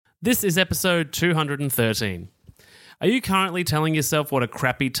This is episode 213. Are you currently telling yourself what a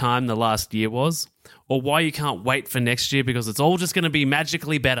crappy time the last year was? Or why you can't wait for next year because it's all just going to be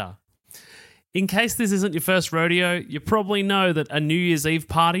magically better? In case this isn't your first rodeo, you probably know that a New Year's Eve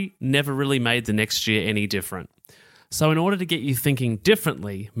party never really made the next year any different. So in order to get you thinking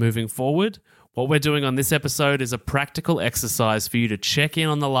differently moving forward, what we're doing on this episode is a practical exercise for you to check in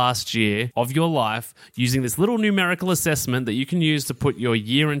on the last year of your life using this little numerical assessment that you can use to put your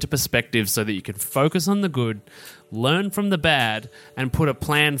year into perspective so that you can focus on the good, learn from the bad, and put a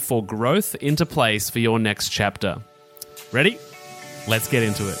plan for growth into place for your next chapter. Ready? Let's get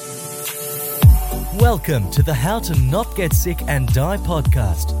into it. Welcome to the How to Not Get Sick and Die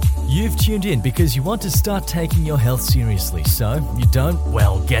podcast. You've tuned in because you want to start taking your health seriously, so you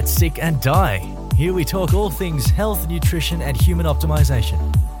don't, get sick and die. Here we talk all things health, nutrition, and human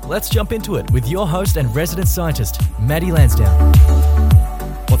optimization. Let's jump into it with your host and resident scientist, Maddie Lansdowne.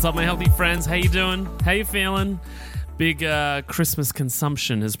 What's up, my healthy friends? How you doing? How you feeling? Big Christmas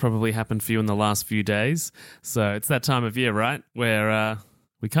consumption has probably happened for you in the last few days. So it's that time of year, right, where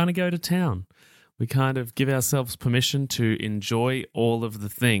we kind of go to town. We kind of give ourselves permission to enjoy all of the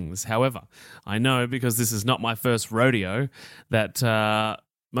things. However, I know because this is not my first rodeo that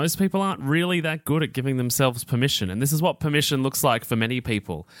most people aren't really that good at giving themselves permission. And this is what permission looks like for many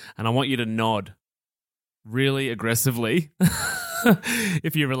people. And I want you to nod really aggressively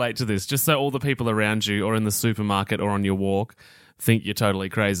if you relate to this, just so all the people around you or in the supermarket or on your walk think you're totally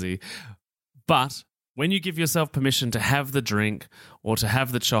crazy. But when you give yourself permission to have the drink or to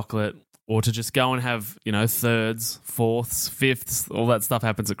have the chocolate or to just go and have, thirds, fourths, fifths, all that stuff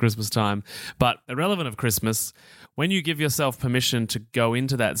happens at Christmas time. But irrelevant of Christmas, when you give yourself permission to go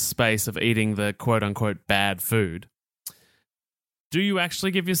into that space of eating the quote-unquote bad food, do you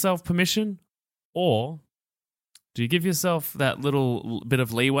actually give yourself permission? Or do you give yourself that little bit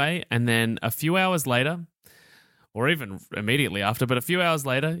of leeway and then a few hours later, or even immediately after, but a few hours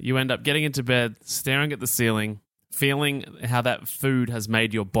later, you end up getting into bed, staring at the ceiling, feeling how that food has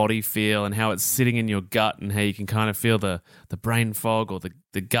made your body feel and how it's sitting in your gut and how you can kind of feel the brain fog or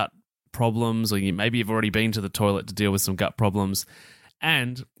the gut problems, or maybe you've already been to the toilet to deal with some gut problems.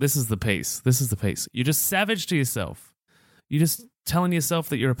 And this is the piece. You're just savage to yourself. You're just telling yourself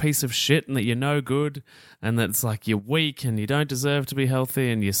that you're a piece of shit and that you're no good and that it's like you're weak and you don't deserve to be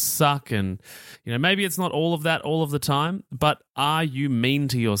healthy and you suck. And, maybe it's not all of that all of the time, but are you mean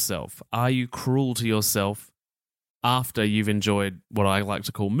to yourself? Are you cruel to yourself after you've enjoyed what I like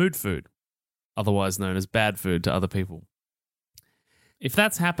to call mood food, otherwise known as bad food to other people? If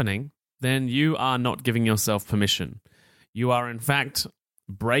that's happening, then you are not giving yourself permission. You are, in fact,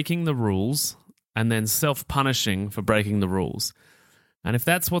 breaking the rules and then self-punishing for breaking the rules. And if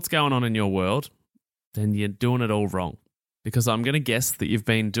that's what's going on in your world, then you're doing it all wrong. Because I'm going to guess that you've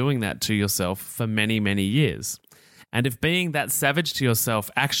been doing that to yourself for many, many years. And if being that savage to yourself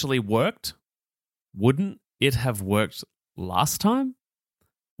actually worked, wouldn't it have worked last time?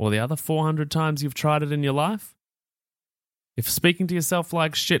 Or the other 400 times you've tried it in your life? If speaking to yourself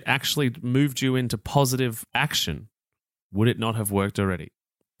like shit actually moved you into positive action, would it not have worked already?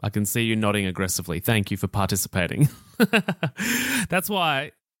 I can see you nodding aggressively. Thank you for participating. That's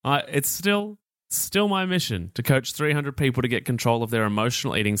why it's still my mission to coach 300 people to get control of their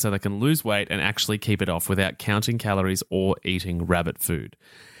emotional eating so they can lose weight and actually keep it off without counting calories or eating rabbit food.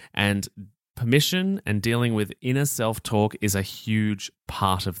 And permission and dealing with inner self-talk is a huge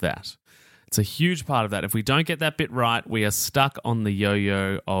part of that. It's a huge part of that. If we don't get that bit right, we are stuck on the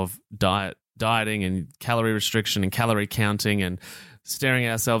yo-yo of dieting and calorie restriction and calorie counting and staring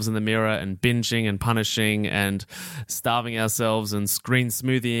at ourselves in the mirror and binging and punishing and starving ourselves and screen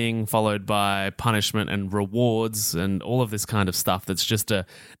smoothieing, followed by punishment and rewards and all of this kind of stuff that's just a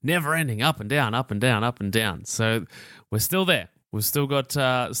never-ending up and down, up and down, up and down. So we're still there. We've still got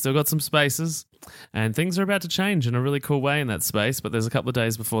some spaces, and things are about to change in a really cool way in that space, but there's a couple of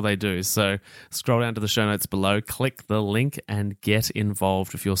days before they do. So scroll down to the show notes below, click the link, and get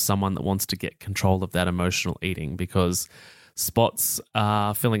involved if you're someone that wants to get control of that emotional eating, because spots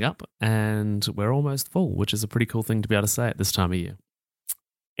are filling up and we're almost full, which is a pretty cool thing to be able to say at this time of year.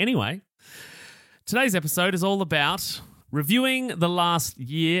 Anyway, today's episode is all about reviewing the last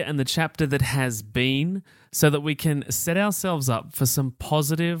year and the chapter that has been so that we can set ourselves up for some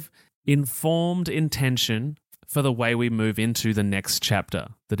positive, informed intention for the way we move into the next chapter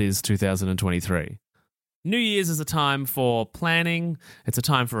that is 2023. New Year's is a time for planning, it's a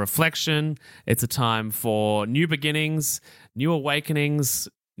time for reflection, it's a time for new beginnings, new awakenings,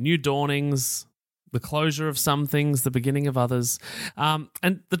 new dawnings, the closure of some things, the beginning of others. And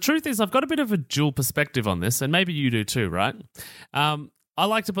the truth is, I've got a bit of a dual perspective on this, and maybe you do too, right? I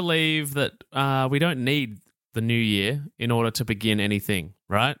like to believe that we don't need the new year in order to begin anything,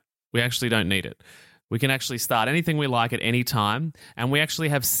 right? We actually don't need it. We can actually start anything we like at any time, and we actually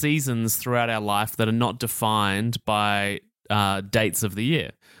have seasons throughout our life that are not defined by dates of the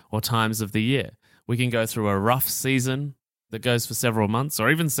year or times of the year. We can go through a rough season that goes for several months or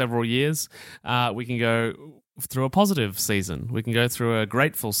even several years. We can go through a positive season. We can go through a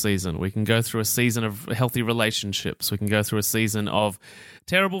grateful season. We can go through a season of healthy relationships. We can go through a season of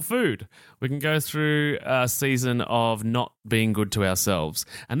terrible food. We can go through a season of not being good to ourselves.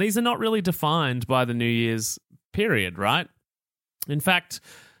 And these are not really defined by the New Year's period, right? In fact,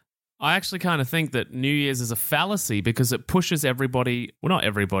 I actually kind of think that New Year's is a fallacy because it pushes everybody, well, not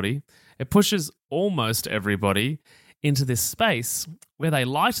everybody, it pushes almost everybody into this space where they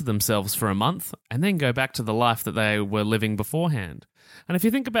lie to themselves for a month and then go back to the life that they were living beforehand. And if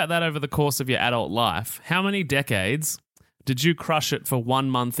you think about that over the course of your adult life, how many decades did you crush it for 1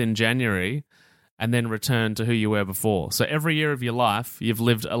 month in January and then return to who you were before? So every year of your life, you've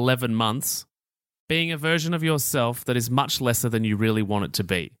lived 11 months being a version of yourself that is much lesser than you really want it to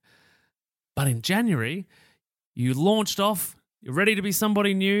be. But in January, you launched off. You're ready to be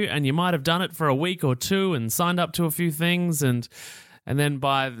somebody new, and you might have done it for a week or two and signed up to a few things, and then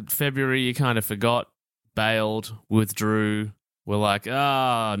by February you kind of forgot, bailed, withdrew, were like,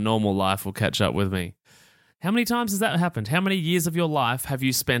 normal life will catch up with me. How many times has that happened? How many years of your life have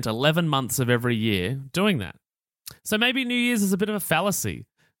you spent 11 months of every year doing that? So maybe New Year's is a bit of a fallacy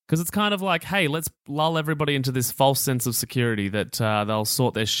because it's kind of like, hey, let's lull everybody into this false sense of security that they'll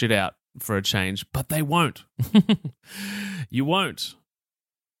sort their shit out for a change, but they won't. You won't.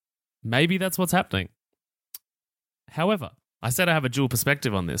 Maybe that's what's happening. However, I said I have a dual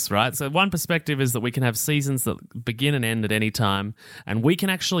perspective on this, right? So one perspective is that we can have seasons that begin and end at any time, and we can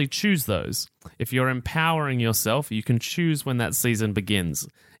actually choose those. If you're empowering yourself, you can choose when that season begins.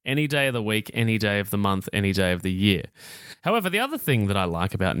 Any day of the week, any day of the month, any day of the year. However, the other thing that I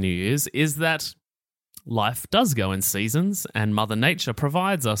like about New Year's is that life does go in seasons, and Mother Nature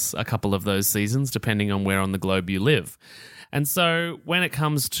provides us a couple of those seasons depending on where on the globe you live. And so when it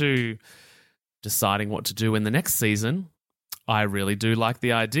comes to deciding what to do in the next season, I really do like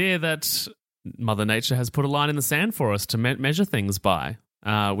the idea that Mother Nature has put a line in the sand for us to measure things by,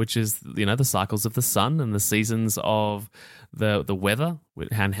 which is, the cycles of the sun and the seasons of the weather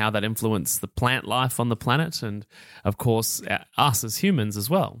and how that influence the plant life on the planet and, of course, us as humans as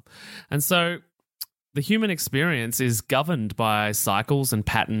well. And so the human experience is governed by cycles and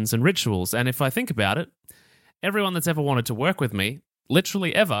patterns and rituals. And if I think about it, everyone that's ever wanted to work with me,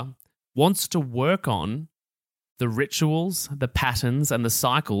 literally ever, wants to work on the rituals, the patterns, and the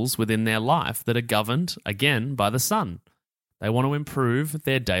cycles within their life that are governed, again, by the sun. They want to improve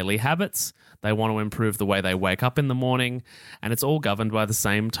their daily habits. They want to improve the way they wake up in the morning. And it's all governed by the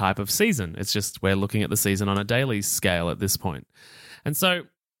same type of season. It's just we're looking at the season on a daily scale at this point. And so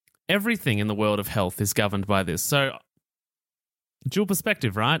everything in the world of health is governed by this. So, dual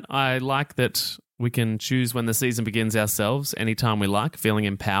perspective, right? I like that we can choose when the season begins ourselves, anytime we like, feeling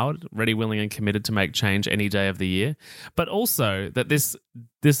empowered, ready, willing, and committed to make change any day of the year. But also that this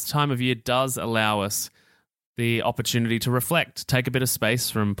time of year does allow us the opportunity to reflect, take a bit of space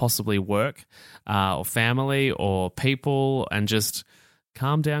from possibly work or family or people, and just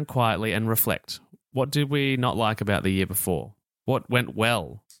calm down quietly and reflect. What did we not like about the year before? What went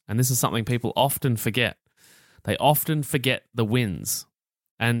well? And this is something people often forget. They often forget the wins.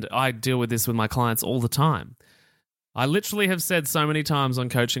 And I deal with this with my clients all the time. I literally have said so many times on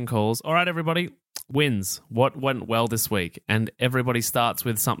coaching calls, all right, everybody, wins. What went well this week? And everybody starts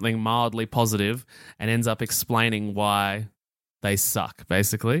with something mildly positive and ends up explaining why they suck,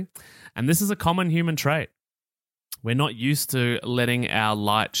 basically. And this is a common human trait. We're not used to letting our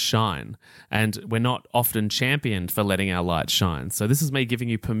light shine, and we're not often championed for letting our light shine. So this is me giving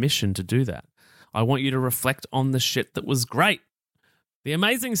you permission to do that. I want you to reflect on the shit that was great, the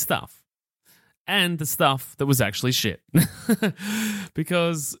amazing stuff, and the stuff that was actually shit.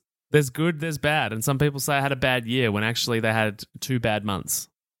 Because there's good, there's bad. And some people say I had a bad year when actually they had 2 bad months,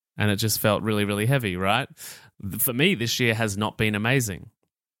 and it just felt really, really heavy, right? For me, this year has not been amazing.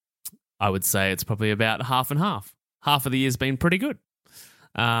 I would say it's probably about half and half. Half of the year's been pretty good.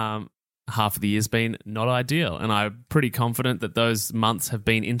 Half of the year's been not ideal. And I'm pretty confident that those months have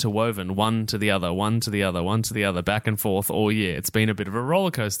been interwoven, one to the other, one to the other, one to the other, back and forth all year. It's been a bit of a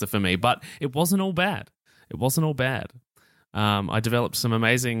roller coaster for me, but it wasn't all bad. It wasn't all bad. I developed some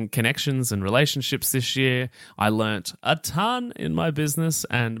amazing connections and relationships this year. I learnt a ton in my business,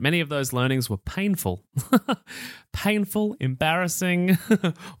 and many of those learnings were painful. Painful, embarrassing,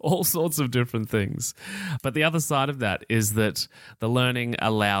 all sorts of different things. But the other side of that is that the learning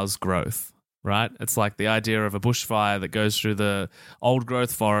allows growth, right? It's like the idea of a bushfire that goes through the old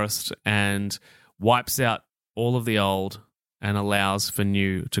growth forest and wipes out all of the old and allows for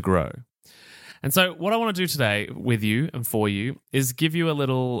new to grow. And so what I want to do today with you and for you is give you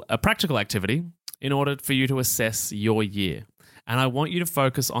a practical activity in order for you to assess your year. And I want you to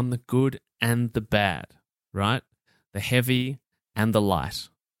focus on the good and the bad, right? The heavy and the light,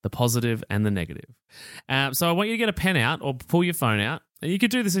 the positive and the negative. So I want you to get a pen out or pull your phone out. You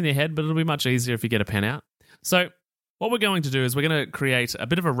could do this in your head, but it'll be much easier if you get a pen out. So what we're going to do is we're going to create a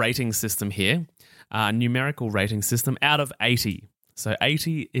bit of a rating system here, a numerical rating system out of 80. So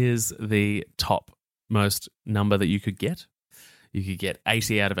 80 is the top most number that you could get. You could get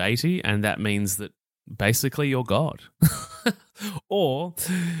 80 out of 80, and that means that basically you're God. Or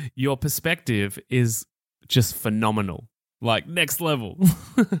your perspective is just phenomenal, like next level.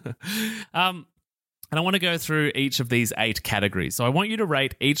 And I want to go through each of these 8 categories. So I want you to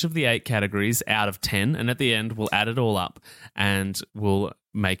rate each of the 8 categories out of 10, and at the end, we'll add it all up and we'll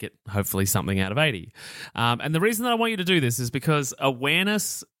make it hopefully something out of 80. And the reason that I want you to do this is because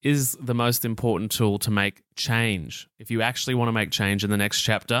awareness is the most important tool to make change. If you actually want to make change in the next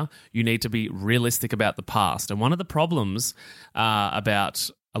chapter, you need to be realistic about the past. And one of the problems about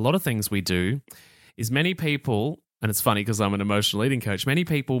a lot of things we do is many people, and it's funny because I'm an emotional eating coach, many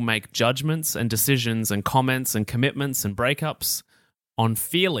people make judgments and decisions and comments and commitments and breakups on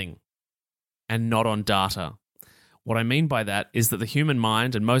feeling and not on data. What I mean by that is that the human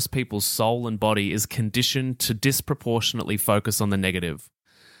mind and most people's soul and body is conditioned to disproportionately focus on the negative.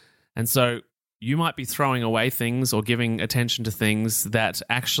 And so you might be throwing away things or giving attention to things that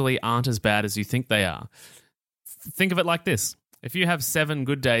actually aren't as bad as you think they are. Think of it like this. If you have 7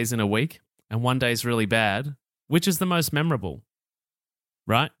 good days in a week and one day is really bad, which is the most memorable,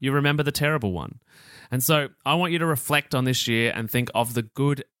 right? You remember the terrible one. And so I want you to reflect on this year and think of the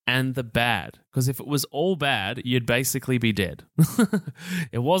good and the bad. Because if it was all bad, you'd basically be dead.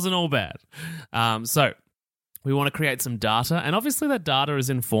 It wasn't all bad. So we want to create some data. And obviously that data is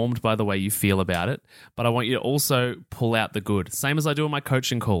informed by the way you feel about it. But I want you to also pull out the good. Same as I do in my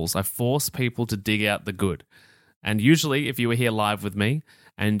coaching calls. I force people to dig out the good. And usually if you were here live with me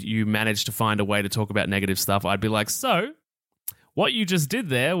and you managed to find a way to talk about negative stuff, I'd be like, so what you just did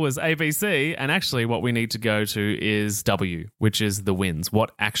there was ABC, and actually what we need to go to is W, which is the wins,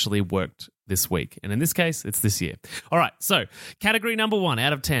 what actually worked this week. And in this case, it's this year. All right, so category number 1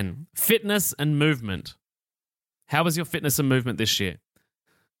 out of 10, fitness and movement. How was your fitness and movement this year?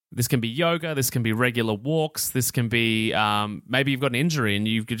 This can be yoga, this can be regular walks, this can be maybe you've got an injury and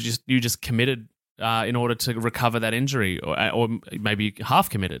you just committed in order to recover that injury, or maybe half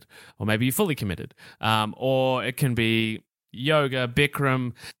committed, or maybe you fully committed, or it can be yoga,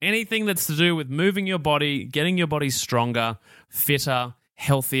 Bikram, anything that's to do with moving your body, getting your body stronger, fitter,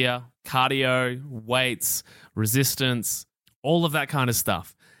 healthier, cardio, weights, resistance, all of that kind of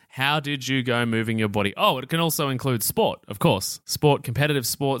stuff. How did you go moving your body? Oh, it can also include sport, of course. Sport, competitive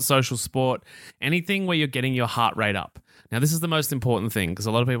sport, social sport, anything where you're getting your heart rate up. Now, this is the most important thing because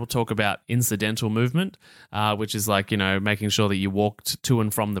a lot of people talk about incidental movement, which is like, making sure that you walked to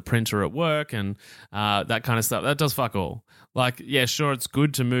and from the printer at work and that kind of stuff. That does fuck all. Like, yeah, sure, it's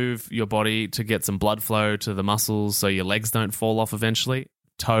good to move your body to get some blood flow to the muscles so your legs don't fall off eventually.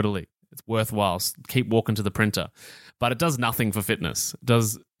 Totally. It's worthwhile. Keep walking to the printer. But it does nothing for fitness. It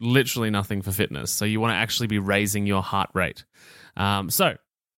does literally nothing for fitness. So you want to actually be raising your heart rate. So,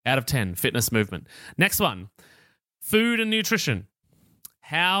 out of 10, fitness movement. Next one. Food and nutrition.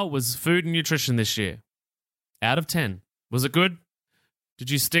 How was food and nutrition this year? Out of 10. Was it good? Did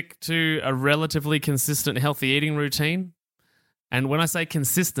you stick to a relatively consistent healthy eating routine? And when I say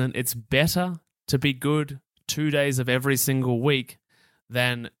consistent, it's better to be good 2 days of every single week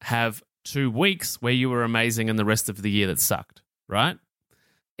than have 2 weeks where you were amazing and the rest of the year that sucked, right?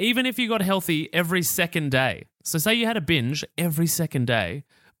 Even if you got healthy every second day. So say you had a binge every second day,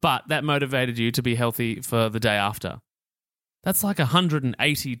 but that motivated you to be healthy for the day after. That's like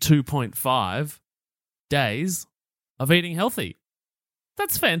 182.5 days of eating healthy.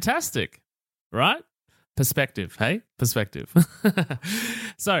 That's fantastic, right? Perspective, hey? Perspective.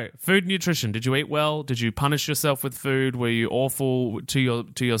 So, food and nutrition. Did you eat well? Did you punish yourself with food? Were you awful to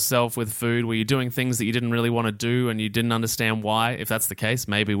yourself with food? Were you doing things that you didn't really want to do and you didn't understand why? If that's the case,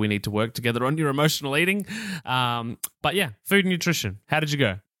 maybe we need to work together on your emotional eating. But yeah, food and nutrition. How did you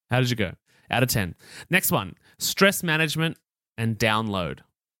go? out of 10. Next one, stress management and download.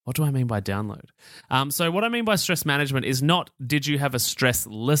 What do I mean by download? So what I mean by stress management is not did you have a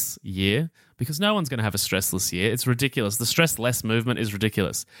stressless year, because no one's going to have a stressless year. It's ridiculous. The stress-less movement is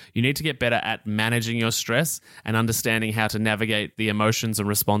ridiculous. You need to get better at managing your stress and understanding how to navigate the emotions and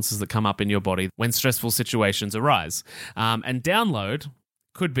responses that come up in your body when stressful situations arise. And download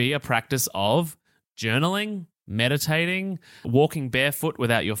could be a practice of journaling, meditating, walking barefoot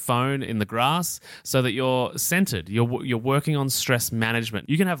without your phone in the grass so that you're centered. You're working on stress management.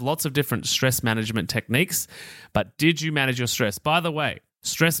 You can have lots of different stress management techniques, but did you manage your stress? By the way,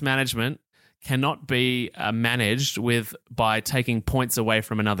 stress management cannot be managed by taking points away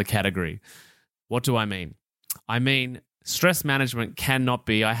from another category. What do I mean? I mean, stress management cannot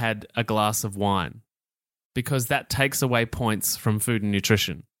be I had a glass of wine, because that takes away points from food and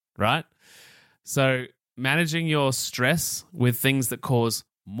nutrition, right? So managing your stress with things that cause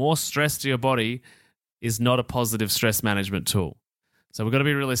more stress to your body is not a positive stress management tool. So we've got to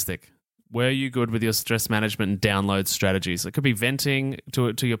be realistic. Were you good with your stress management and download strategies? It could be venting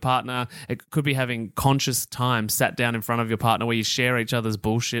to your partner. It could be having conscious time sat down in front of your partner where you share each other's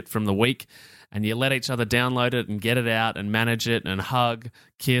bullshit from the week and you let each other download it and get it out and manage it and hug,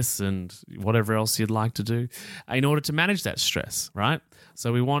 kiss, and whatever else you'd like to do in order to manage that stress, right?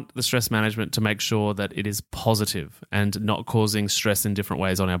 So we want the stress management to make sure that it is positive and not causing stress in different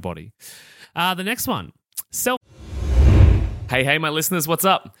ways on our body. The next one, Hey, my listeners, what's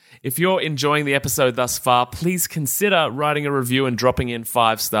up? If you're enjoying the episode thus far, please consider writing a review and dropping in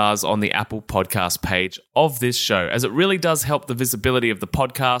 5 stars on the Apple Podcast page of this show, as it really does help the visibility of the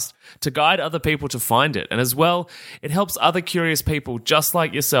podcast to guide other people to find it. And as well, it helps other curious people just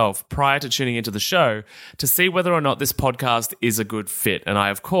like yourself prior to tuning into the show to see whether or not this podcast is a good fit. And I,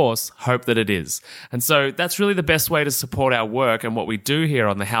 of course, hope that it is. And so that's really the best way to support our work and what we do here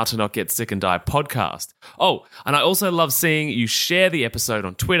on the How to Not Get Sick and Die podcast. Oh, and I also love seeing you share the episode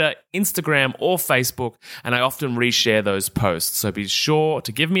on Twitter, Instagram, or Facebook, and I often reshare those posts. So be sure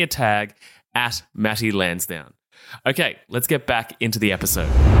to give me a tag at Matty Lansdowne. Okay, let's get back into the episode.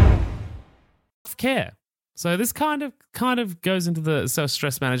 Self-care. So this kind of goes into the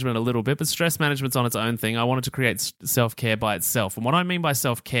stress management a little bit, but stress management's on its own thing. I wanted to create self-care by itself. And what I mean by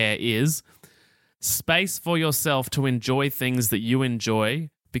self-care is space for yourself to enjoy things that you enjoy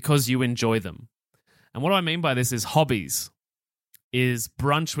because you enjoy them. And what I mean by this is hobbies, is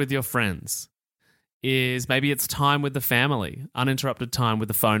brunch with your friends, is maybe it's time with the family, uninterrupted time with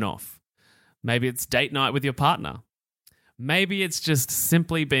the phone off. Maybe it's date night with your partner. Maybe it's just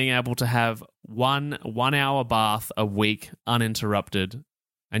simply being able to have one hour bath a week uninterrupted,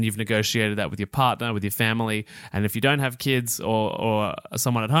 and you've negotiated that with your partner, with your family. And if you don't have kids or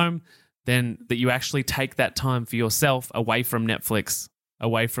someone at home, then that you actually take that time for yourself away from Netflix,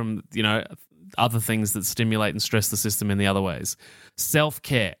 away from, other things that stimulate and stress the system in the other ways.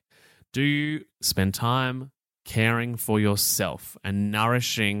 Self-care. Do you spend time caring for yourself and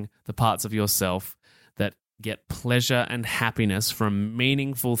nourishing the parts of yourself that get pleasure and happiness from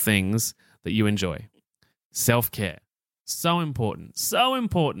meaningful things that you enjoy? Self-care. So important. So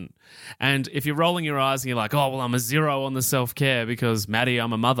important. And if you're rolling your eyes and you're like, oh, well, I'm a 0 on the self-care because, Maddie,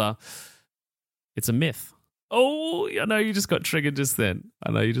 I'm a mother, it's a myth. Oh, I know you just got triggered just then.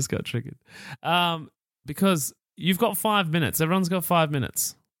 Because you've got 5 minutes. Everyone's got 5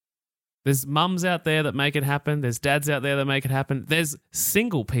 minutes. There's mums out there that make it happen. There's dads out there that make it happen. There's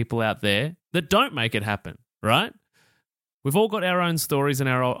single people out there that don't make it happen, right? We've all got our own stories and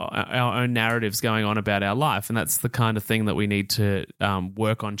our own narratives going on about our life, and that's the kind of thing that we need to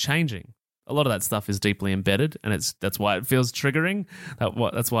work on changing. A lot of that stuff is deeply embedded, and that's why it feels triggering,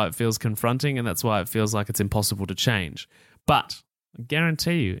 that's why it feels confronting, and that's why it feels like it's impossible to change. But I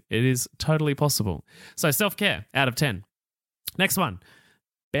guarantee you, it is totally possible. So self-care, out of 10. Next one,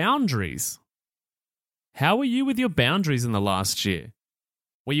 boundaries. How were you with your boundaries in the last year?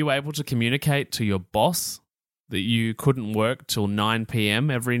 Were you able to communicate to your boss that you couldn't work till 9 p.m.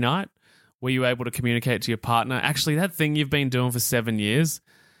 every night? Were you able to communicate to your partner, actually, that thing you've been doing for 7 years,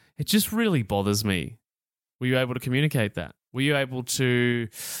 it just really bothers me. Were you able to communicate that? Were you able to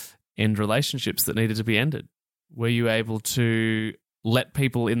end relationships that needed to be ended? Were you able to let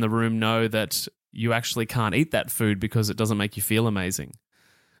people in the room know that you actually can't eat that food because it doesn't make you feel amazing?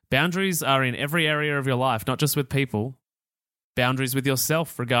 Boundaries are in every area of your life, not just with people. Boundaries with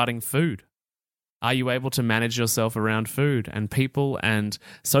yourself regarding food. Are you able to manage yourself around food and people and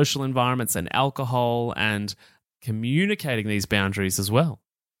social environments and alcohol and communicating these boundaries as well?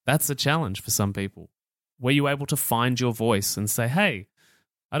 That's a challenge for some people. Were you able to find your voice and say, hey,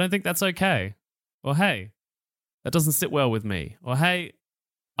 I don't think that's okay. Or hey, that doesn't sit well with me. Or hey,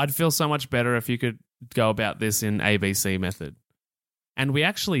 I'd feel so much better if you could go about this in ABC method. And we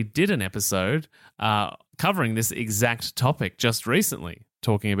actually did an episode covering this exact topic just recently,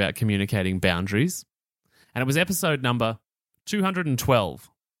 talking about communicating boundaries. And it was episode number 212.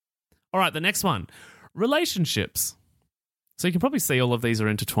 All right, the next one, relationships. So you can probably see all of these are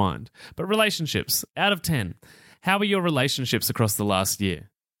intertwined. But relationships, out of 10, how are your relationships across the last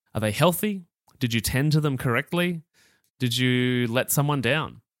year? Are they healthy? Did you tend to them correctly? Did you let someone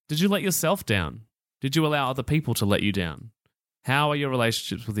down? Did you let yourself down? Did you allow other people to let you down? How are your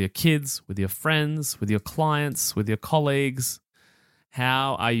relationships with your kids, with your friends, with your clients, with your colleagues?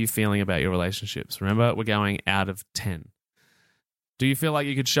 How are you feeling about your relationships? Remember, we're going out of 10. Do you feel like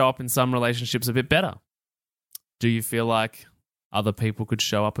you could show up in some relationships a bit better? Do you feel like other people could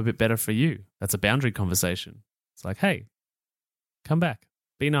show up a bit better for you? That's a boundary conversation. It's like, hey, come back.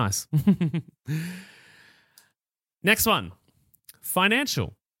 Be nice. Next one,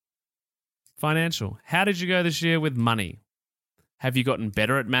 financial. Financial. How did you go this year with money? Have you gotten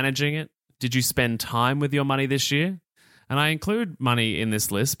better at managing it? Did you spend time with your money this year? And I include money in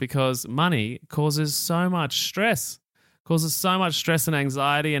this list because money causes so much stress, and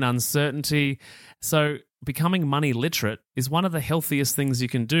anxiety and uncertainty. So becoming money literate is one of the healthiest things you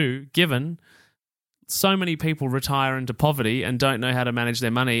can do, given so many people retire into poverty and don't know how to manage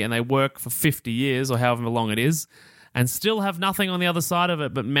their money, and they work for 50 years or however long it is and still have nothing on the other side of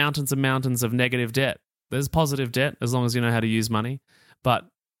it but mountains and mountains of negative debt. There's positive debt as long as you know how to use money, but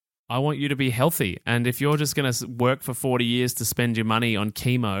I want you to be healthy. And if you're just going to work for 40 years to spend your money on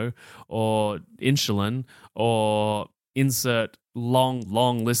chemo or insulin or insert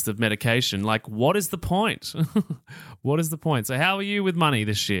long list of medication, like, what is the point? What is the point? So how are you with money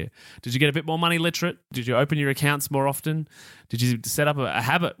this year? Did you get a bit more money literate? Did you open your accounts more often? Did you set up a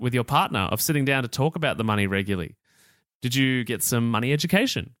habit with your partner of sitting down to talk about the money regularly? Did you get some money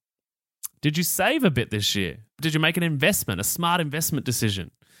education? Did you save a bit this year? Did you make an investment, a smart investment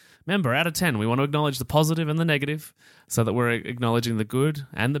decision? Remember, out of 10, we want to acknowledge the positive and the negative so that we're acknowledging the good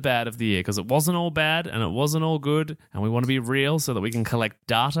and the bad of the year, because it wasn't all bad and it wasn't all good, and we want to be real so that we can collect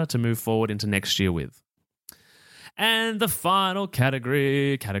data to move forward into next year with. And the final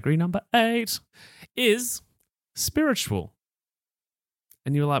category number 8, is spiritual.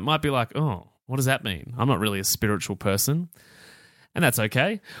 And you might be like, oh, what does that mean? I'm not really a spiritual person. And that's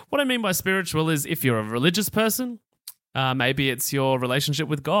okay. What I mean by spiritual is if you're a religious person, maybe it's your relationship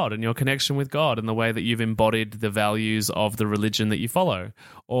with God and your connection with God and the way that you've embodied the values of the religion that you follow.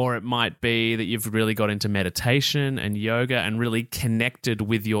 Or it might be that you've really got into meditation and yoga and really connected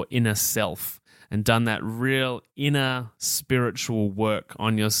with your inner self and done that real inner spiritual work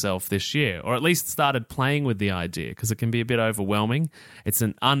on yourself this year, or at least started playing with the idea, because it can be a bit overwhelming. It's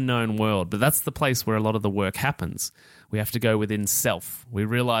an unknown world, but that's the place where a lot of the work happens. We have to go within self. We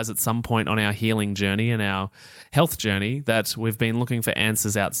realize at some point on our healing journey and our health journey that we've been looking for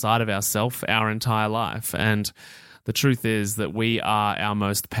answers outside of ourself our entire life. And the truth is that we are our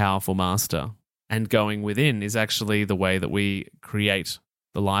most powerful master. And going within is actually the way that we create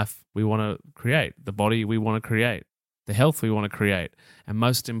the life we want to create, the body we want to create, the health we want to create, and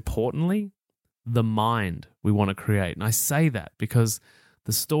most importantly, the mind we want to create. And I say that because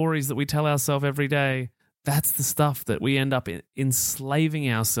the stories that we tell ourselves every day, that's the stuff that we end up enslaving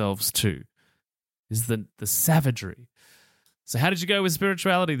ourselves to, is the savagery. So how did you go with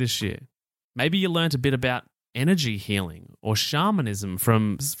spirituality this year? Maybe you learned a bit about energy healing or shamanism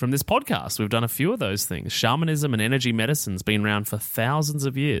from this podcast. We've done a few of those things. Shamanism and energy medicine's been around for thousands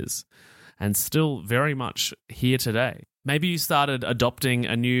of years and still very much here today. Maybe you started adopting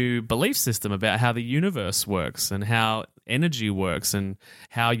a new belief system about how the universe works and how energy works and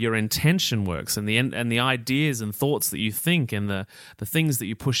how your intention works and the ideas and thoughts that you think and the things that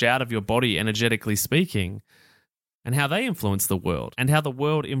you push out of your body, energetically speaking, and how they influence the world and how the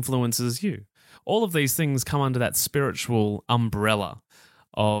world influences you. All of these things come under that spiritual umbrella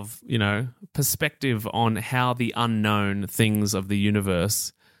of, perspective on how the unknown things of the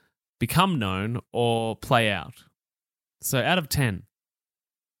universe become known or play out. So out of 10.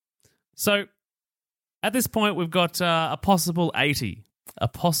 So at this point, we've got a possible 80. A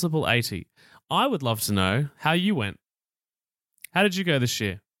possible 80. I would love to know how you went. How did you go this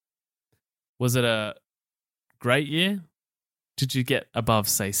year? Was it a great year? Did you get above,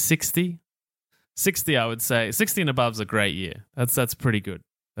 say, 60? 60, I would say. 60 and above is a great year. That's pretty good.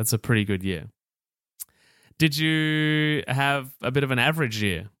 That's a pretty good year. Did you have a bit of an average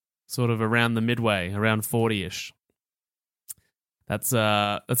year? Sort of around the midway, around 40-ish. That's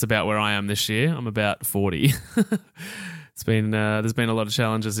about where I am this year. I'm about 40. It's been there's been a lot of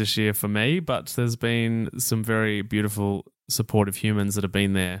challenges this year for me, but there's been some very beautiful supportive humans that have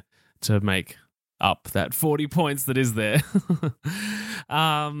been there to make up that 40 points that is there.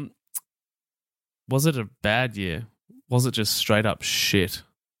 Was it a bad year? Was it just straight up shit?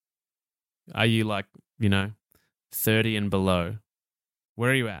 Are you 30 and below?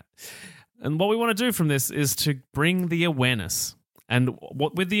 Where are you at? And what we want to do from this is to bring the awareness. And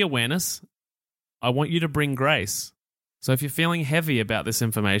with the awareness, I want you to bring grace. So if you're feeling heavy about this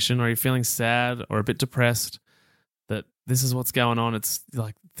information, or you're feeling sad or a bit depressed that this is what's going on, it's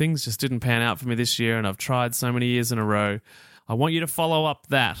like things just didn't pan out for me this year and I've tried so many years in a row, I want you to follow up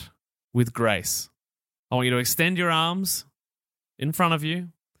that with grace. I want you to extend your arms in front of you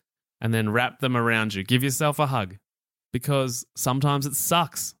and then wrap them around you. Give yourself a hug, because sometimes it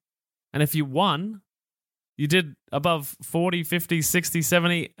sucks. And if you won, you did above 40, 50, 60,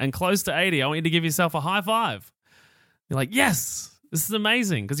 70, and close to 80, I want you to give yourself a high five. You're like, yes, this is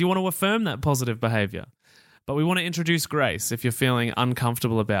amazing, because you want to affirm that positive behavior. But we want to introduce grace if you're feeling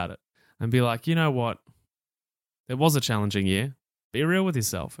uncomfortable about it, and be like, you know what? It was a challenging year. Be real with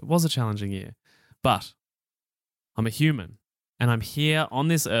yourself. It was a challenging year. But I'm a human, and I'm here on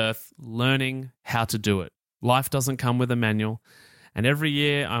this earth learning how to do it. Life doesn't come with a manual. And every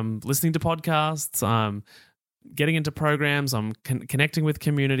year I'm listening to podcasts, I'm getting into programs, I'm connecting with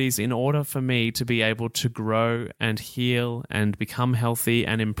communities in order for me to be able to grow and heal and become healthy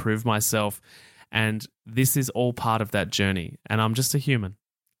and improve myself. And this is all part of that journey. And I'm just a human.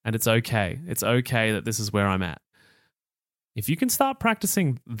 And it's okay. It's okay that this is where I'm at. If you can start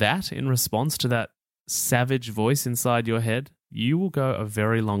practicing that in response to that savage voice inside your head, you will go a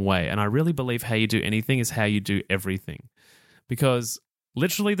very long way. And I really believe how you do anything is how you do everything. Because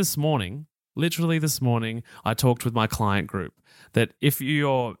literally this morning, I talked with my client group that if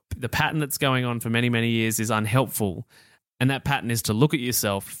the pattern that's going on for many, many years is unhelpful, and that pattern is to look at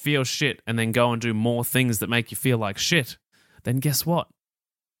yourself, feel shit, and then go and do more things that make you feel like shit, then guess what?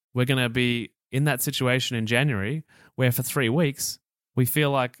 We're going to be in that situation in January where for 3 weeks, we feel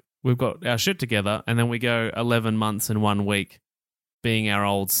like we've got our shit together, and then we go 11 months and 1 week being our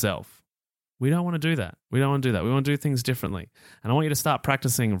old self. We don't want to do that. We want to do things differently. And I want you to start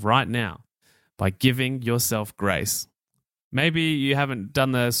practicing right now by giving yourself grace. Maybe you haven't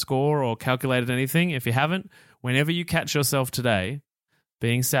done the score or calculated anything. If you haven't, whenever you catch yourself today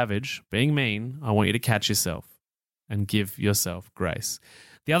being savage, being mean, I want you to catch yourself and give yourself grace.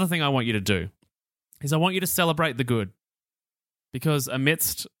 The other thing I want you to do is I want you to celebrate the good. Because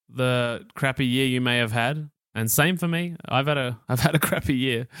amidst the crappy year you may have had, and same for me, I've had a crappy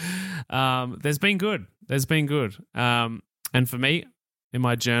year. There's been good. And for me, in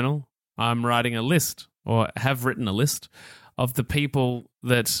my journal, I'm writing a list, or have written a list, of the people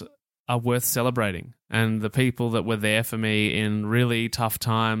that are worth celebrating, and the people that were there for me in really tough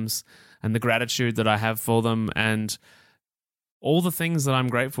times, and the gratitude that I have for them, and all the things that I'm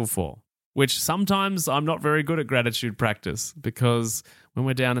grateful for. Which sometimes I'm not very good at gratitude practice, because when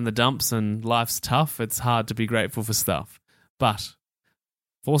we're down in the dumps and life's tough, it's hard to be grateful for stuff. But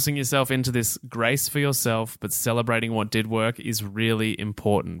forcing yourself into this grace for yourself, but celebrating what did work, is really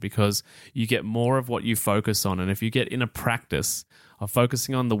important, because you get more of what you focus on. And if you get in a practice of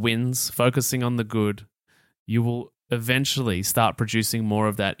focusing on the wins, focusing on the good, you will eventually start producing more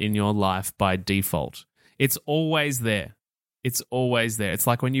of that in your life by default. It's always there. It's always there. It's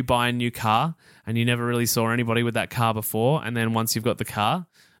like when you buy a new car and you never really saw anybody with that car before, and then once you've got the car,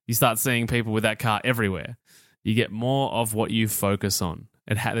 you start seeing people with that car everywhere. You get more of what you focus on.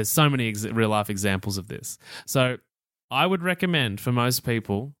 There's so many real-life examples of this. So I would recommend for most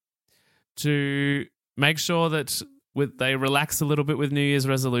people to make sure that they relax a little bit with New Year's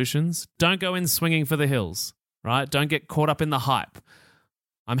resolutions. Don't go in swinging for the hills, right? Don't get caught up in the hype.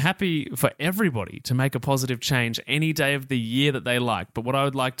 I'm happy for everybody to make a positive change any day of the year that they like. But what I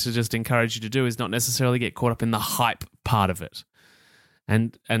would like to just encourage you to do is not necessarily get caught up in the hype part of it,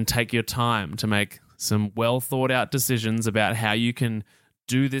 and take your time to make some well thought out decisions about how you can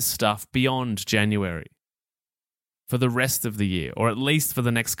do this stuff beyond January for the rest of the year, or at least for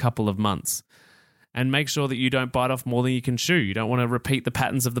the next couple of months. And make sure that you don't bite off more than you can chew. You don't want to repeat the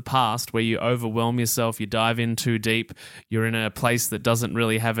patterns of the past where you overwhelm yourself, you dive in too deep, you're in a place that doesn't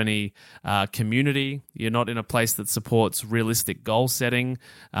really have any community, you're not in a place that supports realistic goal setting.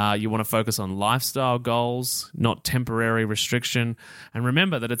 You want to focus on lifestyle goals, not temporary restriction. And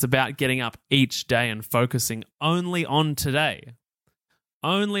remember that it's about getting up each day and focusing only on today,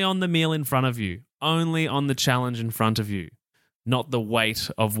 only on the meal in front of you, only on the challenge in front of you, not the weight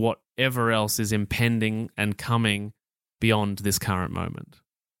of whatever else is impending and coming beyond this current moment.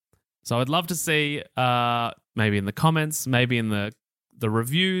 So I'd love to see, maybe in the comments, maybe in the the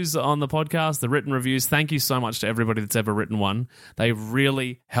reviews on the podcast, the written reviews. Thank you so much to everybody that's ever written one. They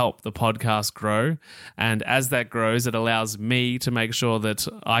really help the podcast grow. And as that grows, it allows me to make sure that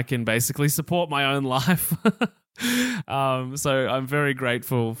I can basically support my own life. So I'm very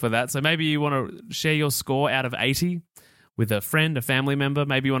grateful for that. So maybe you want to share your score out of 80 with a friend, a family member.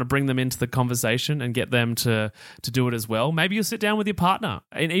 Maybe you want to bring them into the conversation and get them to do it as well. Maybe you'll sit down with your partner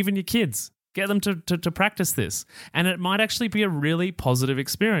and even your kids. Get them to practice this. And it might actually be a really positive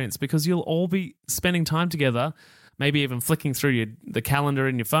experience because you'll all be spending time together, maybe even flicking through the calendar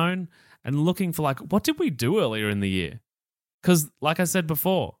in your phone and looking for what did we do earlier in the year? Because like I said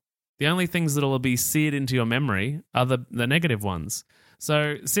before, the only things that will be seared into your memory are the negative ones.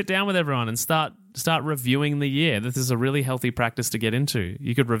 So sit down with everyone and start reviewing the year. This is a really healthy practice to get into.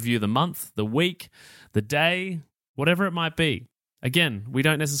 You could review the month, the week, the day, whatever it might be. Again, we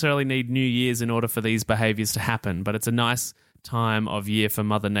don't necessarily need New Year's in order for these behaviors to happen, but it's a nice time of year for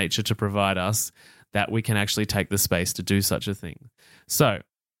Mother Nature to provide us that we can actually take the space to do such a thing. So,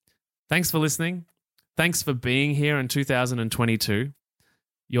 thanks for listening. Thanks for being here in 2022.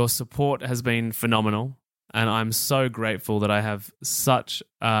 Your support has been phenomenal, and I'm so grateful that I have such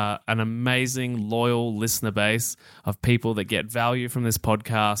an amazing, loyal listener base of people that get value from this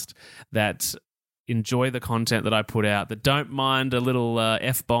podcast, that enjoy the content that I put out, that don't mind a little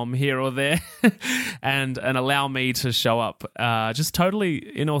F-bomb here or there and allow me to show up just totally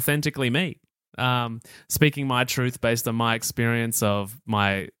inauthentically me. Speaking my truth based on my experience of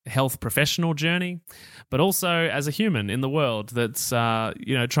my health professional journey, but also as a human in the world that's trying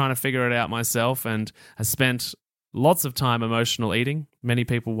to figure it out myself and has spent lots of time emotional eating. Many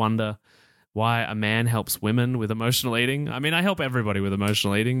people wonder why a man helps women with emotional eating. I mean, I help everybody with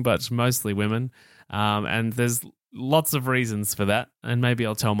emotional eating, but mostly women. And there's lots of reasons for that. And maybe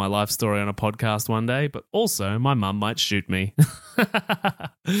I'll tell my life story on a podcast one day, but also my mum might shoot me.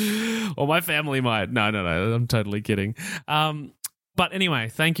 Or my family might. No, I'm totally kidding. But anyway,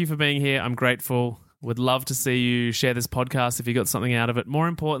 thank you for being here. I'm grateful. Would love to see you share this podcast if you got something out of it. More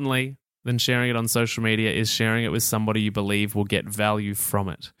importantly than sharing it on social media is sharing it with somebody you believe will get value from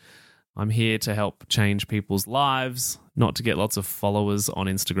it. I'm here to help change people's lives, not to get lots of followers on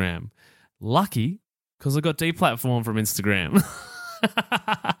Instagram. Lucky, because I got deplatformed from Instagram.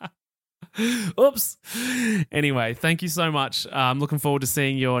 Oops. Anyway, thank you so much. I'm looking forward to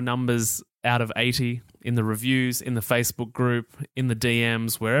seeing your numbers out of 80 in the reviews, in the Facebook group, in the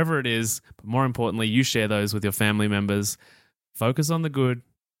DMs, wherever it is. But more importantly, you share those with your family members. Focus on the good,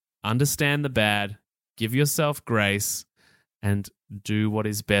 understand the bad, give yourself grace, and do what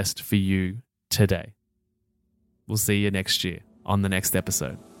is best for you today. We'll see you next year on the next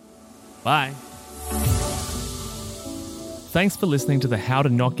episode. Bye. Thanks for listening to the How to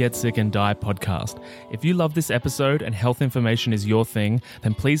Not Get Sick and Die podcast. If you love this episode and health information is your thing,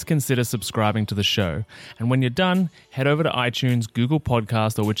 then please consider subscribing to the show. And when you're done, head over to iTunes, Google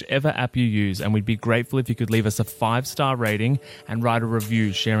Podcast, or whichever app you use, and we'd be grateful if you could leave us a 5-star rating and write a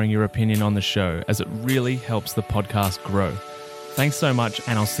review sharing your opinion on the show, as it really helps the podcast grow. Thanks so much,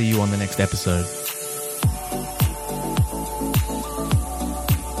 and I'll see you on the next episode.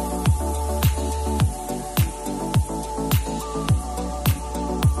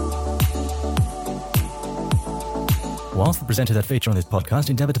 Whilst the presenter that feature on this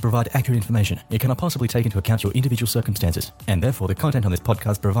podcast endeavour to provide accurate information, it cannot possibly take into account your individual circumstances, and therefore the content on this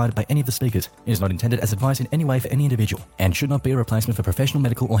podcast provided by any of the speakers is not intended as advice in any way for any individual, and should not be a replacement for professional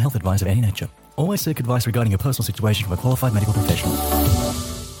medical or health advice of any nature. Always seek advice regarding your personal situation from a qualified medical professional.